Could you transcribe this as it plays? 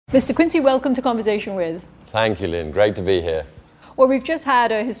Mr. Quincey, welcome to Conversation With. Thank you, Lynn. Great to be here. Well, we've just had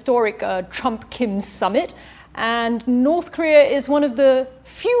a historic Trump-Kim summit, and North Korea is one of the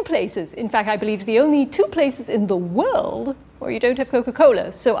few places, in fact, I believe the only two places in the world where you don't have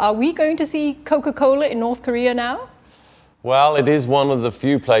Coca-Cola. So are we going to see Coca-Cola in North Korea now? Well, it is one of the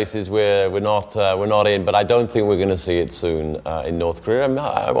few places where we're not in, but I don't think we're going to see it soon in North Korea.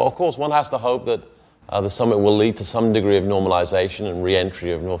 Of course, one has to hope that the summit will lead to some degree of normalization and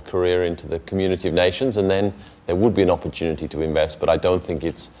re-entry of North Korea into the community of nations, and then there would be an opportunity to invest, but I don't think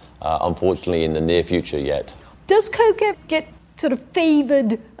it's, unfortunately, in the near future yet. Does Coke get sort of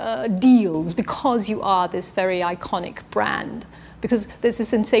favored deals because you are this very iconic brand? Because there's a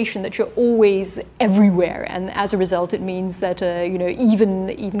sensation that you're always everywhere, and as a result, it means that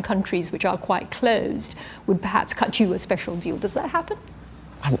even countries which are quite closed would perhaps cut you a special deal. Does that happen?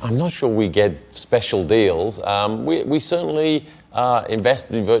 I'm not sure we get special deals. We certainly invest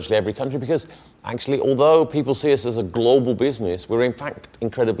in virtually every country because actually, although people see us as a global business, we're in fact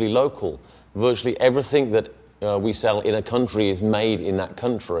incredibly local. Virtually everything that we sell in a country is made in that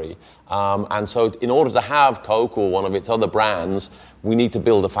country. And so in order to have Coke or one of its other brands, we need to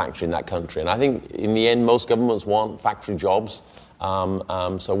build a factory in that country. And I think in the end, most governments want factory jobs.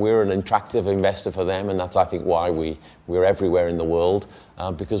 So we're an attractive investor for them, and that's, I think, why we're everywhere in the world,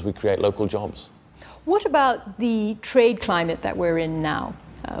 because we create local jobs. What about the trade climate that we're in now?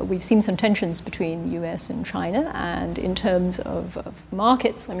 We've seen some tensions between the US and China, and in terms of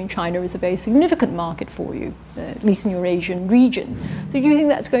markets, I mean, China is a very significant market for you, at least in your Asian region. So do you think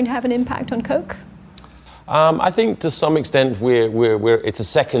that's going to have an impact on Coke? I think to some extent it's a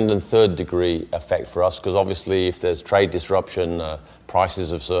second and third degree effect for us, because obviously if there's trade disruption,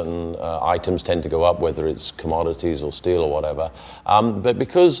 prices of certain items tend to go up, whether it's commodities or steel or whatever. But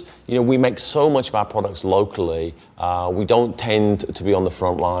because we make so much of our products locally, we don't tend to be on the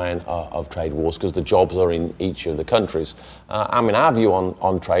front line of trade wars because the jobs are in each of the countries. Our view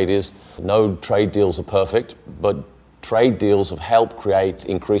on trade is no trade deals are perfect, but trade deals have helped create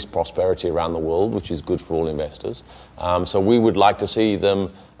increased prosperity around the world, which is good for all investors. So we would like to see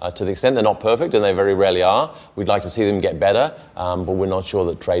them, to the extent they're not perfect, and they very rarely are, we'd like to see them get better, but we're not sure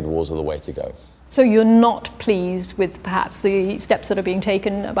that trade wars are the way to go. So you're not pleased with perhaps the steps that are being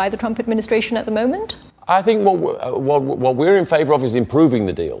taken by the Trump administration at the moment? I think what we're in favour of is improving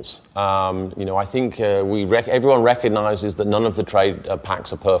the deals. I think everyone recognises that none of the trade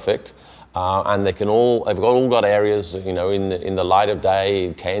pacts are perfect. And they've all got areas, in the light of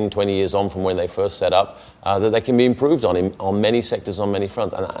day, 10, 20 years on from when they first set up, that they can be improved on many sectors, on many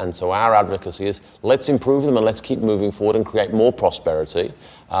fronts. And so our advocacy is, let's improve them and let's keep moving forward and create more prosperity.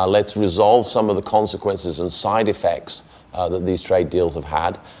 Let's resolve some of the consequences and side effects that these trade deals have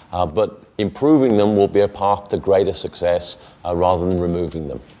had. But improving them will be a path to greater success rather than removing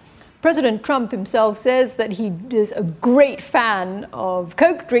them. President Trump himself says that he is a great fan of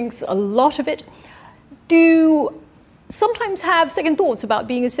Coke, drinks a lot of it. Do you sometimes have second thoughts about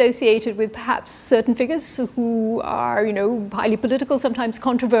being associated with perhaps certain figures who are, highly political, sometimes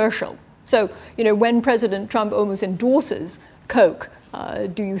controversial? So, when President Trump almost endorses Coke,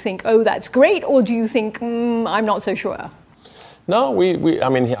 do you think, oh, that's great, or do you think, I'm not so sure? No,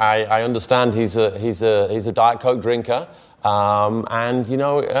 I understand he's a Diet Coke drinker.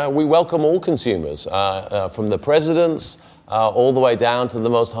 We welcome all consumers, from the presidents all the way down to the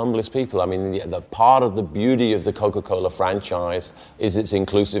most humblest people. I mean, the part of the beauty of the Coca-Cola franchise is its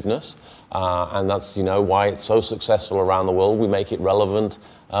inclusiveness, and that's why it's so successful around the world. We make it relevant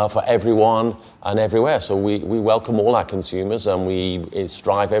for everyone and everywhere. So we welcome all our consumers, and we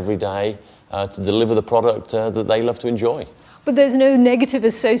strive every day to deliver the product that they love to enjoy. But there's no negative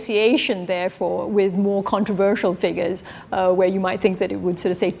association, therefore, with more controversial figures where you might think that it would sort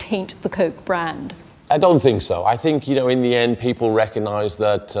of say taint the Coke brand. I don't think so. I think, in the end, people recognize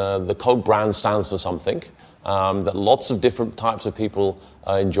that the Coke brand stands for something, that lots of different types of people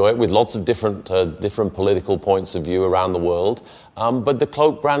enjoy it with lots of different political points of view around the world. But the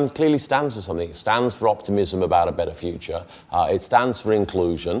Coke brand clearly stands for something. It stands for optimism about a better future. It stands for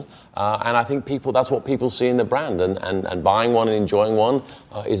inclusion. And I think that's what people see in the brand. And buying one and enjoying one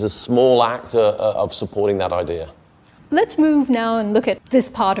is a small act of supporting that idea. Let's move now and look at this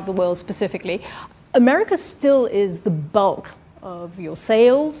part of the world specifically. America still is the bulk of your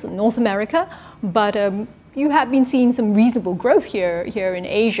sales, North America, but you have been seeing some reasonable growth here in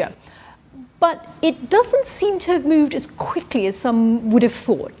Asia. But it doesn't seem to have moved as quickly as some would have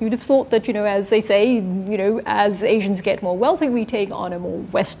thought. You'd have thought that, as they say, as Asians get more wealthy, we take on a more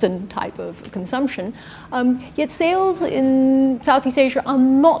Western type of consumption. Yet sales in Southeast Asia are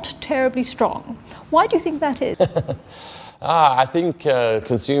not terribly strong. Why do you think that is? I think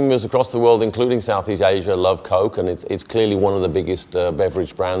consumers across the world, including Southeast Asia, love Coke, and it's clearly one of the biggest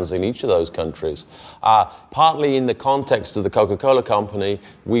beverage brands in each of those countries. Partly in the context of the Coca-Cola company,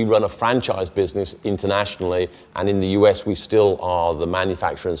 we run a franchise business internationally, and in the US we still are the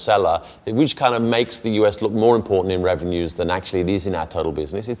manufacturer and seller, which kind of makes the US look more important in revenues than actually it is in our total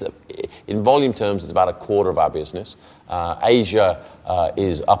business. In volume terms, it's about a quarter of our business. Asia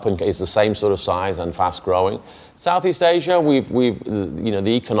is the same sort of size and fast growing. Southeast Asia, we've the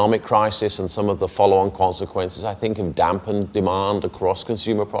economic crisis and some of the follow-on consequences, I think, have dampened demand across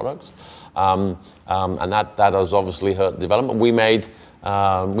consumer products, and that has obviously hurt development. We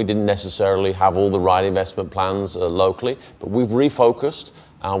didn't necessarily have all the right investment plans locally, but we've refocused.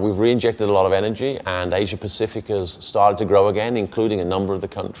 We've re-injected a lot of energy, and Asia Pacific has started to grow again, including a number of the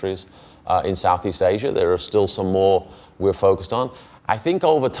countries in Southeast Asia. There are still some more we're focused on. I think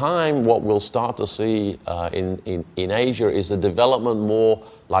over time, what we'll start to see in Asia is a development more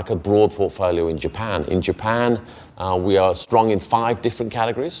like a broad portfolio in Japan. In Japan, we are strong in 5 different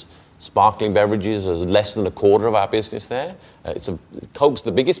categories. Sparkling beverages is less than a quarter of our business there. Coke's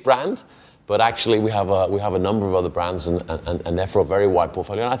the biggest brand, but actually we have a number of other brands and therefore a very wide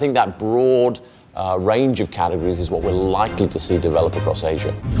portfolio. And I think that broad range of categories is what we're likely to see develop across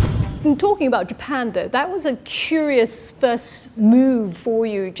Asia. And talking about Japan, though, that was a curious first move for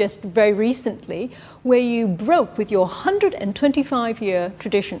you just very recently, where you broke with your 125-year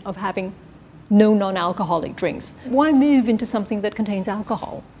tradition of having no non-alcoholic drinks. Why move into something that contains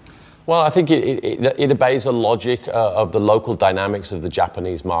alcohol? Well, I think it obeys a logic of the local dynamics of the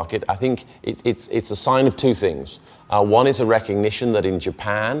Japanese market. I think it's a sign of 2 things. One is a recognition that in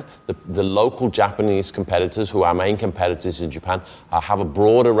Japan, the local Japanese competitors, who are our main competitors in Japan, have a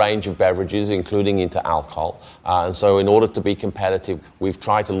broader range of beverages, including into alcohol. And so in order to be competitive, we've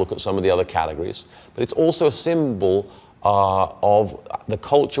tried to look at some of the other categories. But it's also a symbol of the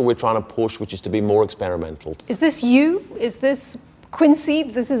culture we're trying to push, which is to be more experimental. Is this you? Is this Quincey?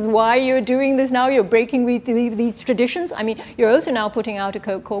 This is why you're doing this now? You're breaking with these traditions? I mean, you're also now putting out a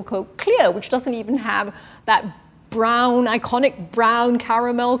Coke called Coke Clear, which doesn't even have that iconic brown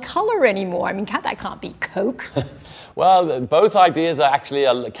caramel color anymore. I mean, that can't be Coke. Well, both ideas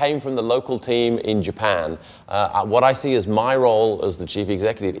came from the local team in Japan. What I see as my role as the chief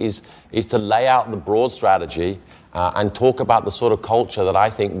executive is to lay out the broad strategy and talk about the sort of culture that I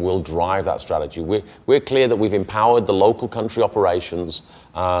think will drive that strategy. We're clear that we've empowered the local country operations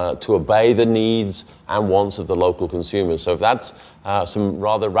to obey the needs and wants of the local consumers. So if that's some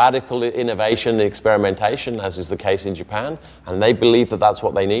rather radical innovation and experimentation, as is the case in Japan, and they believe that that's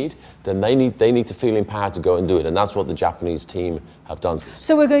what they need, then they need to feel empowered to go and do it. And that's what the Japanese team have done.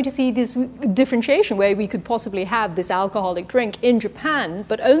 So we're going to see this differentiation where we could possibly have this alcoholic drink in Japan,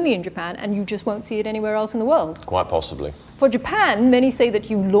 but only in Japan, and you just won't see it anywhere else in the world. Quite possibly. For Japan, many say that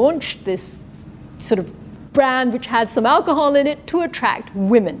you launched this sort of brand which had some alcohol in it to attract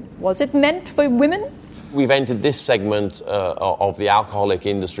women. Was it meant for women? We've entered this segment of the alcoholic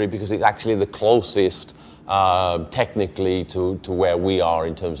industry because it's actually the closest technically to where we are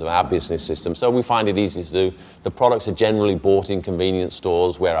in terms of our business system. So we find it easy to do. The products are generally bought in convenience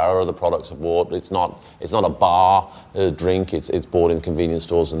stores where our other products are bought. It's not a bar drink. It's bought in convenience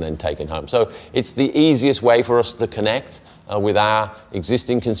stores and then taken home. So it's the easiest way for us to connect with our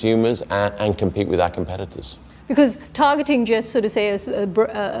existing consumers and compete with our competitors. Because targeting just sort of say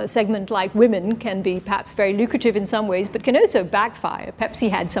a segment like women can be perhaps very lucrative in some ways, but can also backfire. Pepsi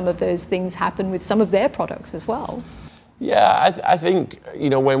had some of those things happen with some of their products as well. Yeah, I think,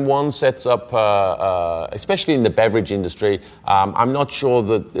 when one sets up, especially in the beverage industry, I'm not sure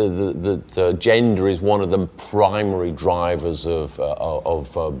that gender is one of the primary drivers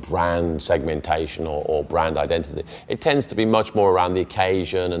of brand segmentation or brand identity. It tends to be much more around the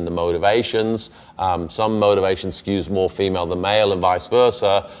occasion and the motivations. Some motivation skews more female than male and vice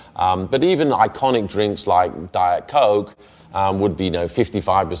versa. But even iconic drinks like Diet Coke would be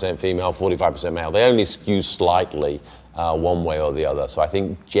 55% female, 45% male. They only skew slightly one way or the other. So I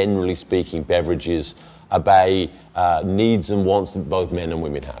think, generally speaking, beverages obey needs and wants that both men and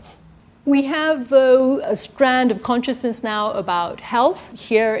women have. We have, though, a strand of consciousness now about health.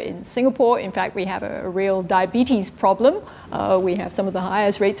 Here in Singapore, in fact, we have a real diabetes problem. We have some of the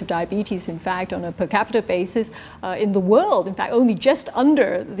highest rates of diabetes, in fact, on a per capita basis in the world. In fact, only just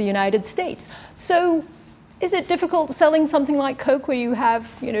under the United States. So is it difficult selling something like Coke where you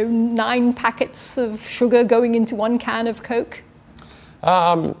have, 9 packets of sugar going into 1 can of Coke?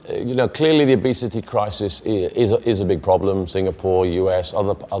 Clearly the obesity crisis is a big problem. Singapore, US,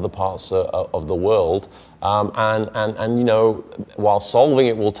 other parts of the world, and while solving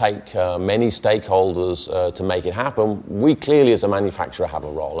it will take many stakeholders to make it happen, we clearly as a manufacturer have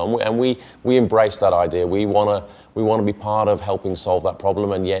a role, and we embrace that idea. We want to be part of helping solve that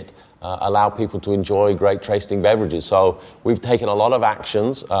problem, and yet allow people to enjoy great tasting beverages. So we've taken a lot of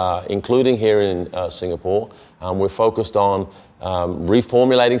actions, including here in Singapore. We're focused on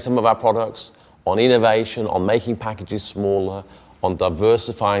reformulating some of our products, on innovation, on making packages smaller, on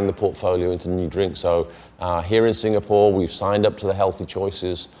diversifying the portfolio into new drinks. So here in Singapore, we've signed up to the Healthy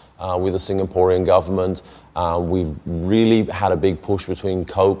Choices with the Singaporean government. We've really had a big push between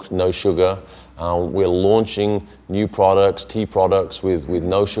Coke, no sugar. We're launching new products, tea products with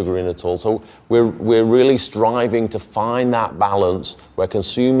no sugar in at all. So we're really striving to find that balance where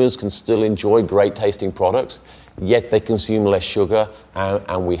consumers can still enjoy great tasting products, yet they consume less sugar,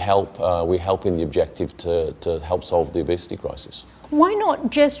 and we help in the objective to help solve the obesity crisis. Why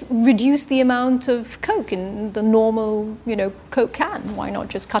not just reduce the amount of Coke in the normal, Coke can? Why not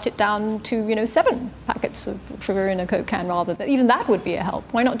just cut it down to, 7 packets of sugar in a Coke can rather than, even that would be a help.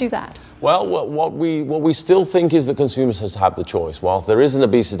 Why not do that? Well, what we still think is that consumers have the choice. Whilst there is an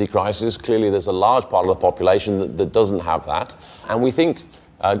obesity crisis, clearly there's a large part of the population that doesn't have that. And we think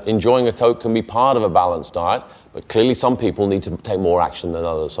enjoying a Coke can be part of a balanced diet, but clearly some people need to take more action than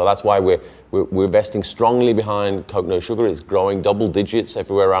others. So that's why we're investing strongly behind Coke No Sugar. It's growing double digits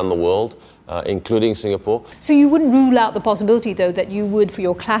everywhere around the world, including Singapore. So you wouldn't rule out the possibility, though, that you would, for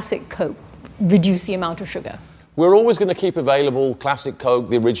your classic Coke, reduce the amount of sugar? We're always going to keep available classic Coke,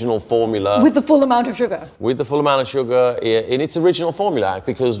 the original formula. With the full amount of sugar? With the full amount of sugar in its original formula,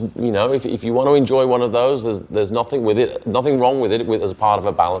 because, if you want to enjoy one of those, there's nothing wrong with it as part of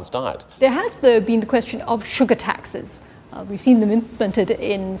a balanced diet. There has been the question of sugar taxes. We've seen them implemented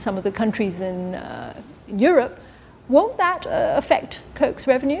in some of the countries in Europe. Won't that affect Coke's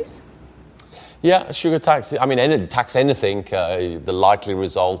revenues? Yeah, sugar tax. I mean, tax anything, the likely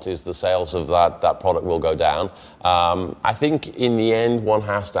result is the sales of that product will go down. I think in the end, one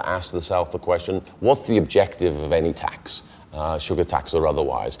has to ask themselves the question, what's the objective of any tax, sugar tax or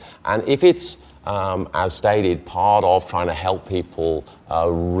otherwise? And if it's, as stated, part of trying to help people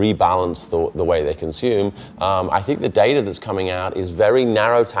rebalance the way they consume, I think the data that's coming out is very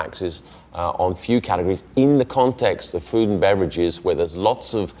narrow taxes on few categories in the context of food and beverages, where there's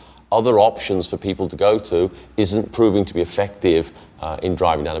lots of other options for people to go to, isn't proving to be effective in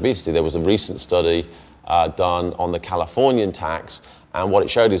driving down obesity. There was a recent study done on the Californian tax, and what it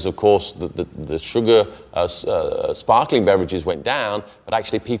showed is, of course, the sugar sparkling beverages went down, but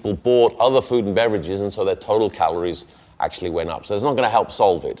actually people bought other food and beverages, and so their total calories actually went up. So it's not going to help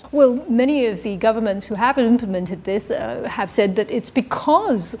solve it. Well, many of the governments who have implemented this have said that it's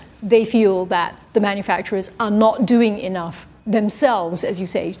because they feel that the manufacturers are not doing enough themselves, as you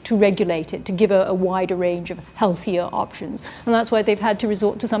say, to regulate it, to give a wider range of healthier options. And that's why they've had to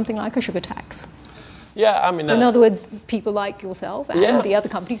resort to something like a sugar tax. Yeah, I mean... in other words, people like yourself and the other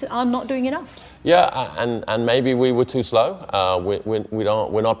companies are not doing enough. Yeah, and maybe we were too slow.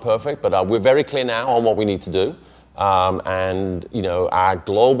 We're not perfect, but we're very clear now on what we need to do. Our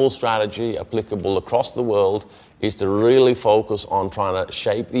global strategy applicable across the world is to really focus on trying to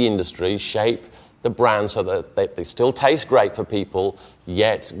shape the industry, shape the brand so that they still taste great for people,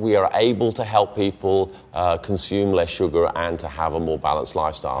 yet we are able to help people consume less sugar and to have a more balanced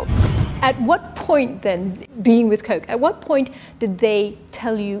lifestyle. At what point then, being with Coke, at what point did they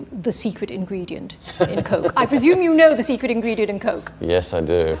tell you the secret ingredient in Coke? I presume you know the secret ingredient in Coke. Yes, I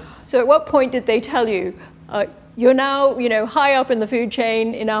do. So at what point did they tell you, you're now, high up in the food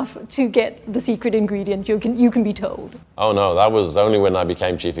chain enough to get the secret ingredient, you can be told? Oh no, that was only when I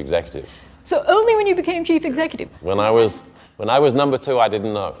became chief executive. So only when you became chief executive? When I was number 2, I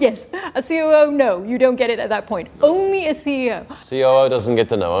didn't know. Yes. A COO, no, you don't get it at that point. No. Only a CEO. COO doesn't get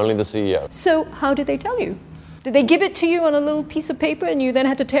to know, only the CEO. So how did they tell you? Did they give it to you on a little piece of paper and you then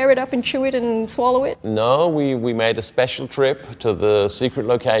had to tear it up and chew it and swallow it? No, we made a special trip to the secret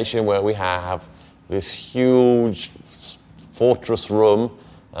location where we have this huge fortress room,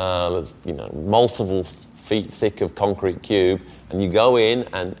 multiple feet thick of concrete cube, and you go in,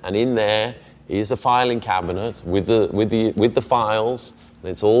 and in there is a filing cabinet with the files, and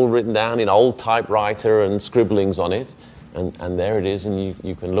it's all written down in old typewriter and scribblings on it, and there it is, and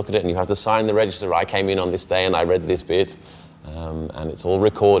you can look at it, and you have to sign the register. I came in on this day and I read this bit, and it's all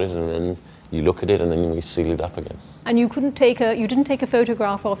recorded, and then you look at it and then we seal it up again. And you didn't take a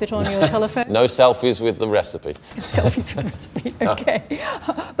photograph of it on your telephone? No selfies with the recipe. Selfies with the recipe, okay.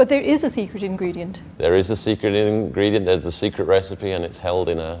 But there is a secret ingredient. There is a secret ingredient, there's a secret recipe, and it's held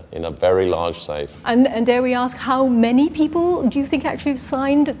in a very large safe. And dare we ask, how many people do you think actually have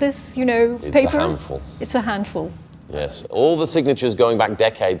signed this, paper? It's a handful. It's a handful. Yes. All the signatures going back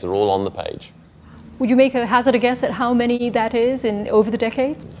decades are all on the page. Would you hazard a guess at how many that is over the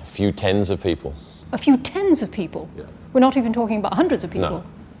decades? A few tens of people. A few tens of people? Yeah. We're not even talking about hundreds of people. No.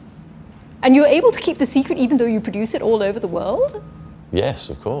 And you're able to keep the secret even though you produce it all over the world? Yes,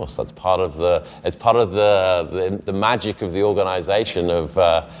 of course. That's part of the magic of the organization of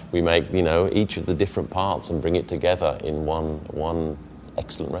we make, each of the different parts and bring it together in one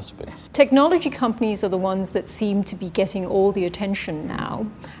excellent recipe. Technology companies are the ones that seem to be getting all the attention now,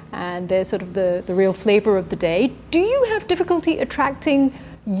 and they're sort of the real flavor of the day. Do you have difficulty attracting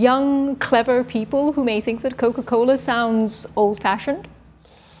young, clever people who may think that Coca-Cola sounds old-fashioned?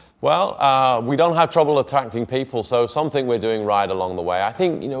 Well, we don't have trouble attracting people, so something we're doing right along the way. I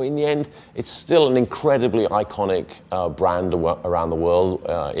think, in the end, it's still an incredibly iconic brand around the world.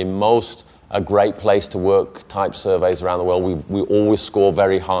 In most a great place to work type surveys around the world, we always score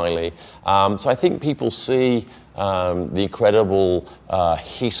very highly. So I think people see the incredible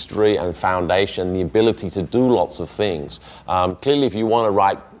history and foundation, the ability to do lots of things. Clearly, if you want to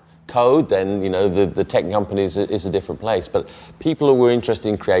write code, then the tech company is a different place. But people who are interested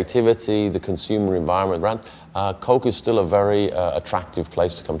in creativity, the consumer environment brand, Coke is still a very attractive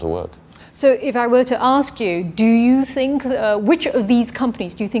place to come to work. So if I were to ask you, do you think, which of these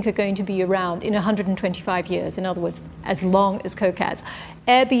companies do you think are going to be around in 125 years? In other words, as long as Coke has?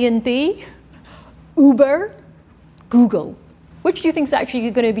 Airbnb, Uber, Google. Which do you think is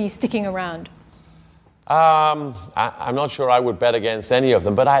actually going to be sticking around? I'm not sure I would bet against any of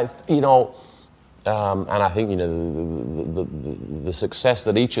them, but and I think the success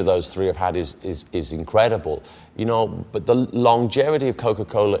that each of those three have had is incredible. But the longevity of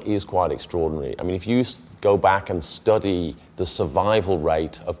Coca-Cola is quite extraordinary. I mean, if you go back and study the survival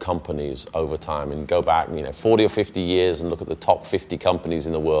rate of companies over time, and go back 40 or 50 years and look at the top 50 companies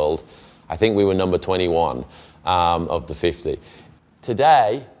in the world, I think we were number 21 of the 50.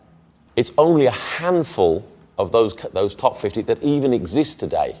 Today, it's only a handful of those top 50 that even exist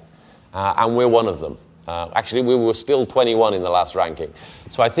today, and we're one of them. Actually, we were still 21 in the last ranking.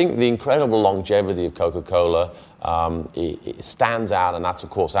 So I think the incredible longevity of Coca-Cola it stands out, and that's, of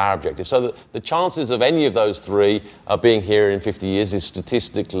course, our objective. So the chances of any of those three being here in 50 years is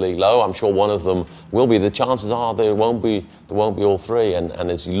statistically low. I'm sure one of them will be. The chances are there won't be all three. And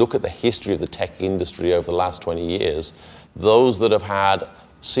as you look at the history of the tech industry over the last 20 years, those that have had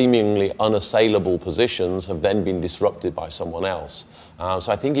seemingly unassailable positions have then been disrupted by someone else.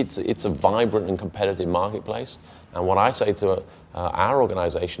 So I think it's a vibrant and competitive marketplace. And what I say to our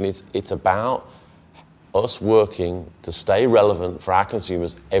organization is it's about us working to stay relevant for our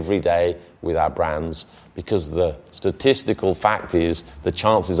consumers every day with our brands, because the statistical fact is the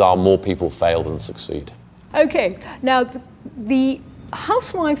chances are more people fail than succeed. Okay, now the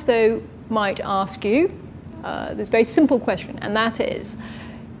housewife, though, might ask you this very simple question, and that is,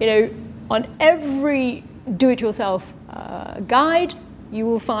 on every do-it-yourself guide, you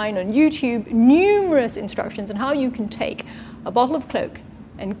will find on YouTube numerous instructions on how you can take a bottle of Coke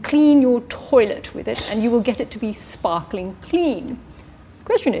and clean your toilet with it, and you will get it to be sparkling clean. The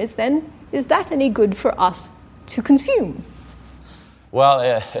question is then, is that any good for us to consume?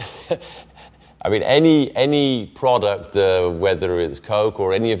 Well, I mean, any product, whether it's Coke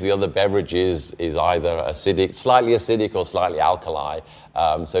or any of the other beverages, is either acidic, slightly acidic or slightly alkali.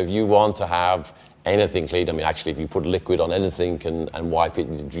 So if you want to have anything clean, I mean, actually, if you put liquid on anything and wipe it,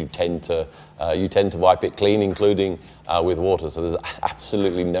 you tend to wipe it clean, including with water. So there's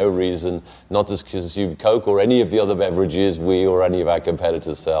absolutely no reason not to consume Coke or any of the other beverages we or any of our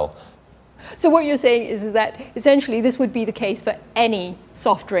competitors sell. So what you're saying is that essentially this would be the case for any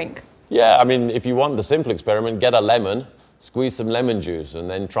soft drink? Yeah, I mean, if you want the simple experiment, get a lemon, squeeze some lemon juice, and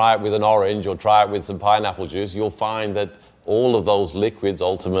then try it with an orange or try it with some pineapple juice. You'll find that all of those liquids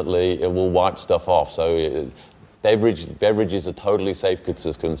ultimately it will wipe stuff off. So beverages are totally safe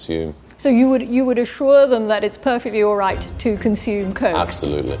to consume. So you would assure them that it's perfectly all right to consume Coke?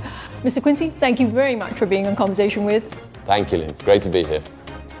 Absolutely. Mr. Quincey, thank you very much for being on Conversation With. Thank you, Lynn. Great to be here.